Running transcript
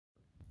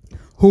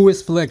Who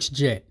is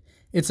Flexjet?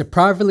 It's a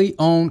privately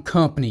owned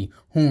company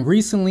who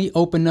recently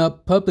opened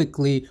up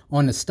publicly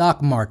on the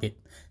stock market.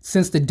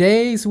 Since the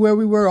days where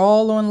we were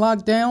all on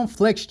lockdown,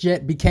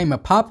 Flexjet became a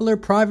popular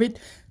private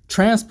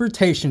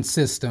transportation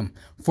system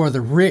for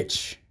the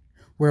rich,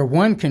 where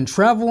one can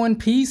travel in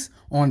peace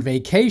on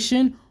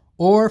vacation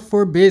or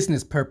for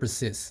business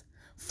purposes.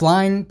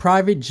 Flying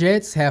private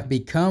jets have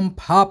become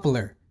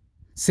popular.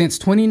 Since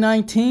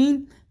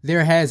 2019,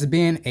 there has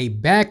been a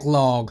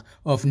backlog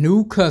of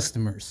new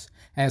customers,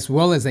 as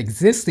well as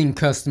existing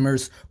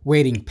customers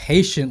waiting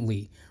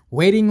patiently,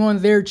 waiting on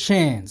their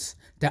chance,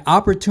 the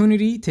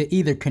opportunity to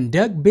either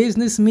conduct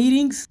business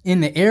meetings in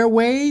the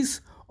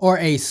airways or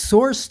a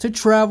source to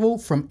travel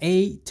from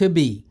A to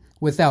B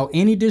without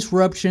any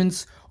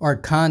disruptions or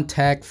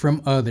contact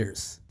from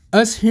others.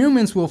 Us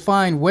humans will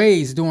find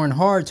ways during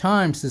hard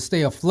times to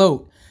stay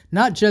afloat,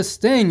 not just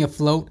staying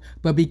afloat,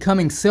 but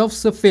becoming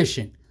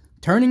self-sufficient,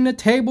 turning the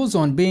tables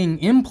on being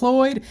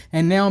employed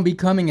and now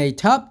becoming a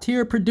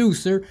top-tier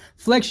producer.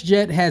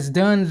 Flexjet has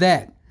done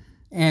that,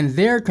 and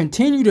they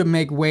continue to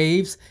make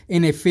waves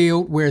in a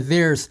field where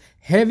there's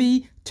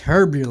heavy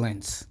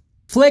turbulence.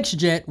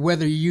 Flexjet,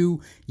 whether you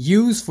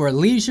use for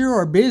leisure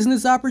or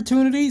business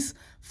opportunities,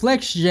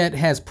 Flexjet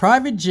has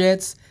private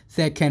jets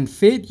that can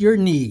fit your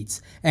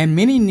needs and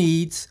many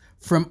needs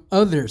from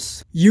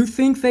others. You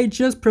think they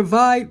just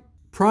provide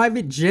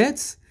private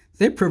jets?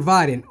 They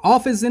provide an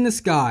office in the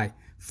sky.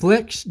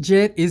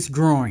 Flexjet is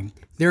growing.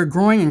 They're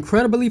growing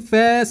incredibly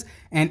fast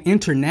and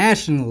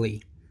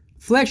internationally.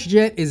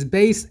 Flexjet is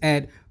based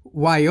at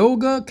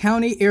Cuyahoga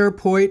County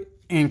Airport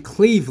in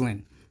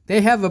Cleveland. They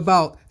have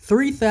about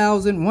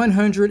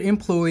 3,100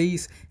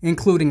 employees,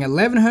 including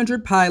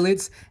 1,100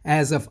 pilots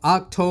as of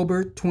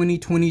October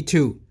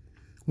 2022.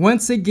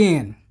 Once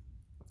again,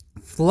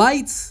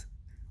 flights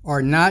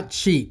are not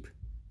cheap.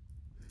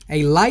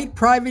 A light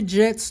private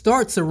jet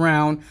starts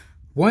around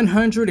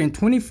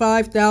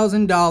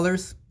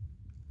 $125,000.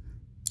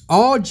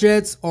 All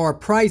jets are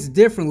priced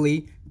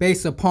differently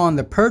based upon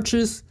the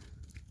purchase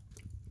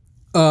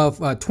of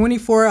a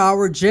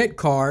 24-hour jet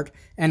card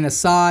and the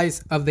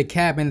size of the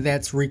cabin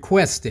that's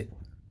requested.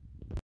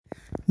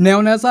 Now,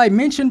 and as I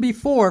mentioned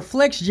before,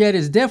 Flexjet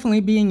is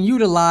definitely being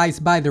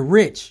utilized by the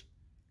rich.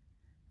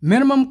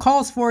 Minimum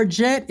cost for a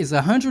jet is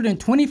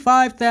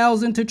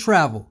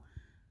 $125,000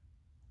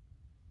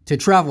 to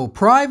travel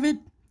private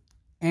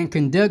and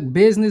conduct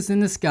business in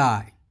the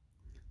sky.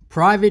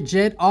 Private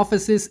jet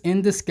offices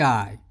in the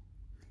sky.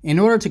 In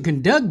order to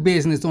conduct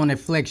business on a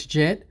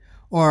Flexjet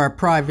or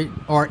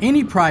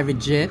any private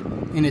jet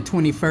in the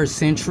 21st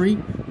century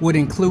would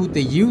include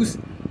the use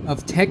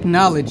of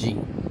technology.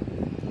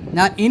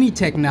 Not any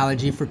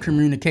technology for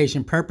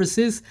communication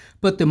purposes,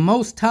 but the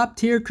most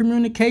top-tier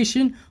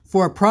communication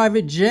for a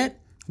private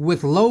jet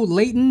with low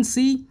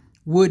latency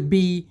would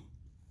be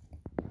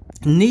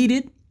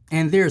needed,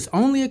 and there's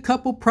only a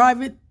couple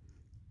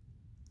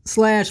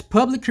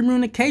private/public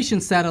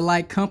communication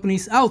satellite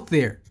companies out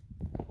there.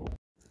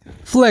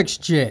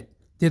 Flexjet,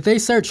 did they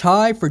search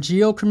high for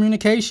geo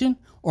communication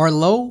or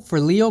low for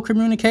LEO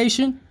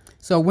communication?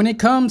 So when it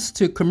comes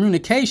to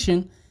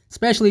communication,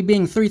 especially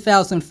being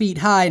 3,000 feet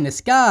high in the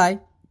sky,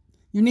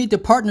 you need the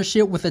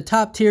partnership with a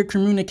top-tier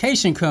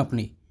communication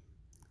company.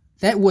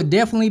 That would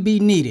definitely be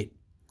needed.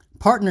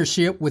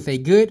 Partnership with a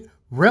good,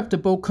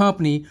 reputable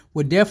company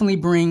would definitely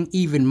bring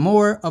even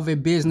more of a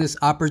business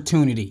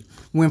opportunity.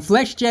 When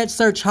Flexjet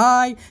searched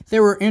high, they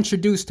were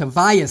introduced to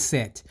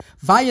Viasat.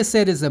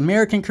 Viasat is an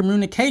American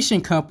communication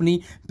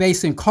company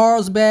based in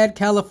Carlsbad,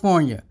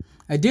 California.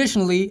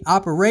 Additionally,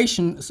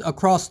 operations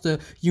across the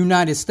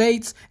United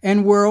States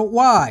and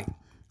worldwide.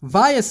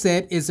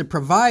 Viasat is a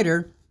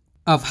provider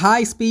of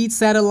high-speed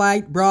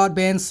satellite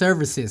broadband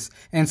services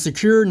and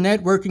secure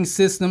networking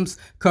systems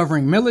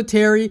covering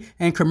military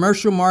and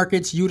commercial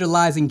markets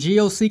utilizing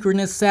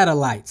geosynchronous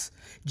satellites.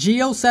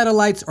 Geo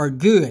satellites are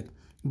good,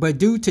 but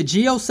due to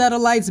geo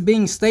satellites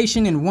being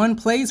stationed in one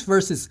place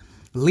versus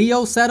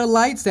LEO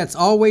satellites that's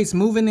always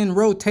moving in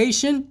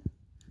rotation,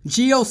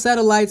 geo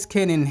satellites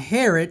can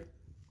inherit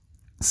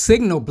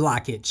signal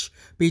blockage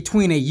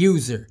between a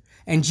user,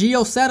 and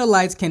geo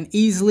satellites can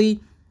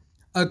easily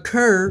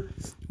occur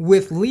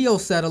with LEO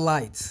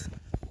satellites.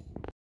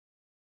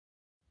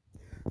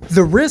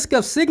 The risk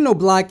of signal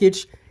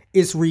blockage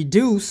is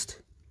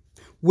reduced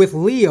with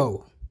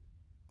LEO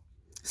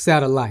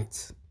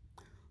satellites.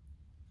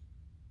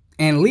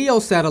 And LEO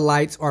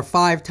satellites are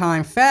 5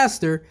 times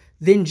faster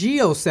than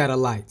GEO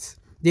satellites.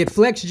 Did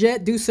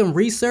Flexjet do some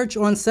research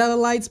on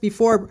satellites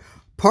before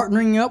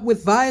partnering up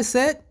with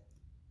Viasat?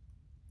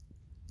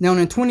 Now,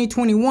 in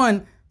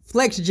 2021,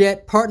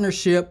 Flexjet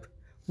partnership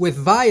with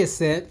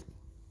Viasat,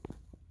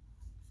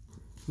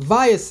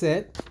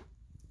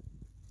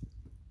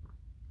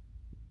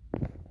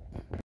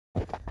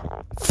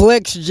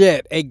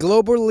 Flexjet, a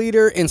global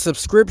leader in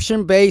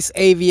subscription-based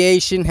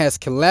aviation, has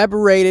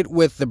collaborated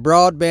with the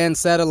broadband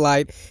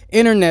satellite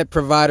internet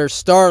provider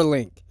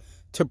Starlink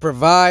to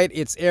provide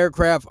its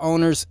aircraft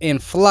owners in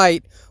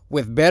flight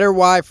with better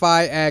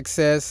Wi-Fi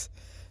access,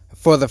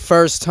 for the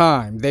first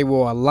time. They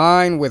will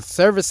align with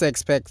service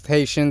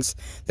expectations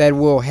that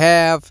we'll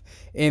have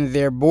in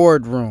their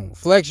boardroom.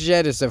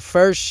 Flexjet is the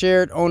first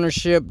shared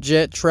ownership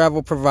jet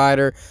travel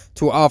provider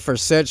to offer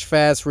such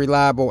fast,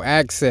 reliable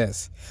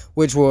access,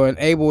 which will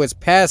enable its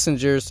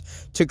passengers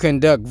to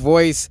conduct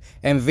voice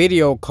and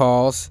video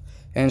calls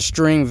and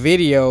stream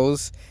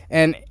videos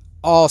and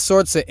all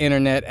sorts of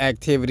internet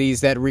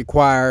activities that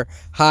require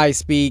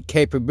high-speed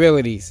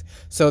capabilities.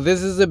 So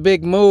this is a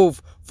big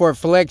move for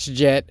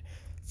Flexjet,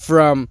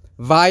 from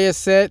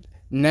Viasat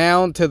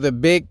now to the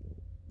big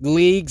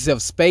leagues of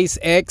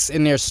SpaceX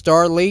and their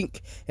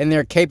Starlink and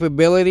their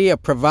capability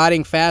of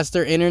providing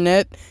faster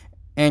internet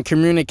and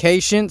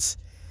communications.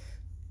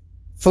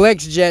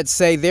 Flexjet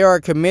say they are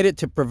committed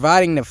to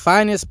providing the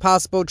finest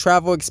possible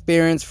travel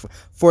experience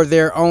for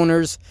their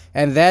owners,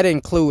 and that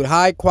include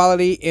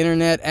high-quality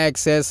internet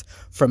access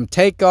from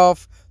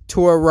takeoff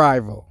to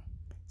arrival,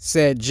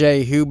 said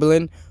Jay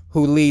Hublin,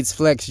 who leads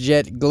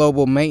Flexjet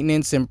Global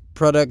Maintenance and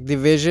Product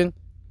Division.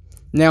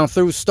 Now,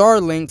 through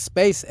Starlink,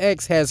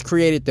 SpaceX has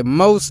created the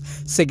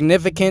most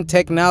significant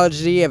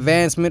technology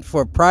advancement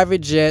for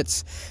private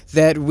jets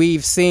that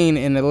we've seen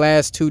in the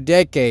last 2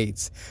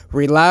 decades.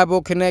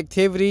 Reliable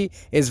connectivity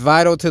is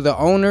vital to the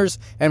owners,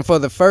 and for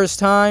the first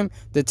time,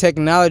 the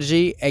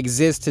technology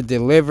exists to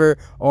deliver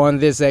on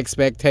this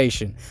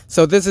expectation.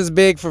 So this is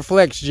big for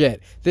Flexjet.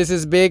 This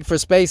is big for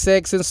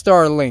SpaceX and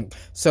Starlink.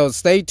 So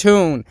stay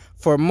tuned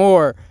for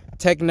more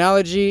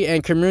technology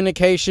and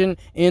communication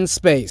in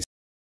space.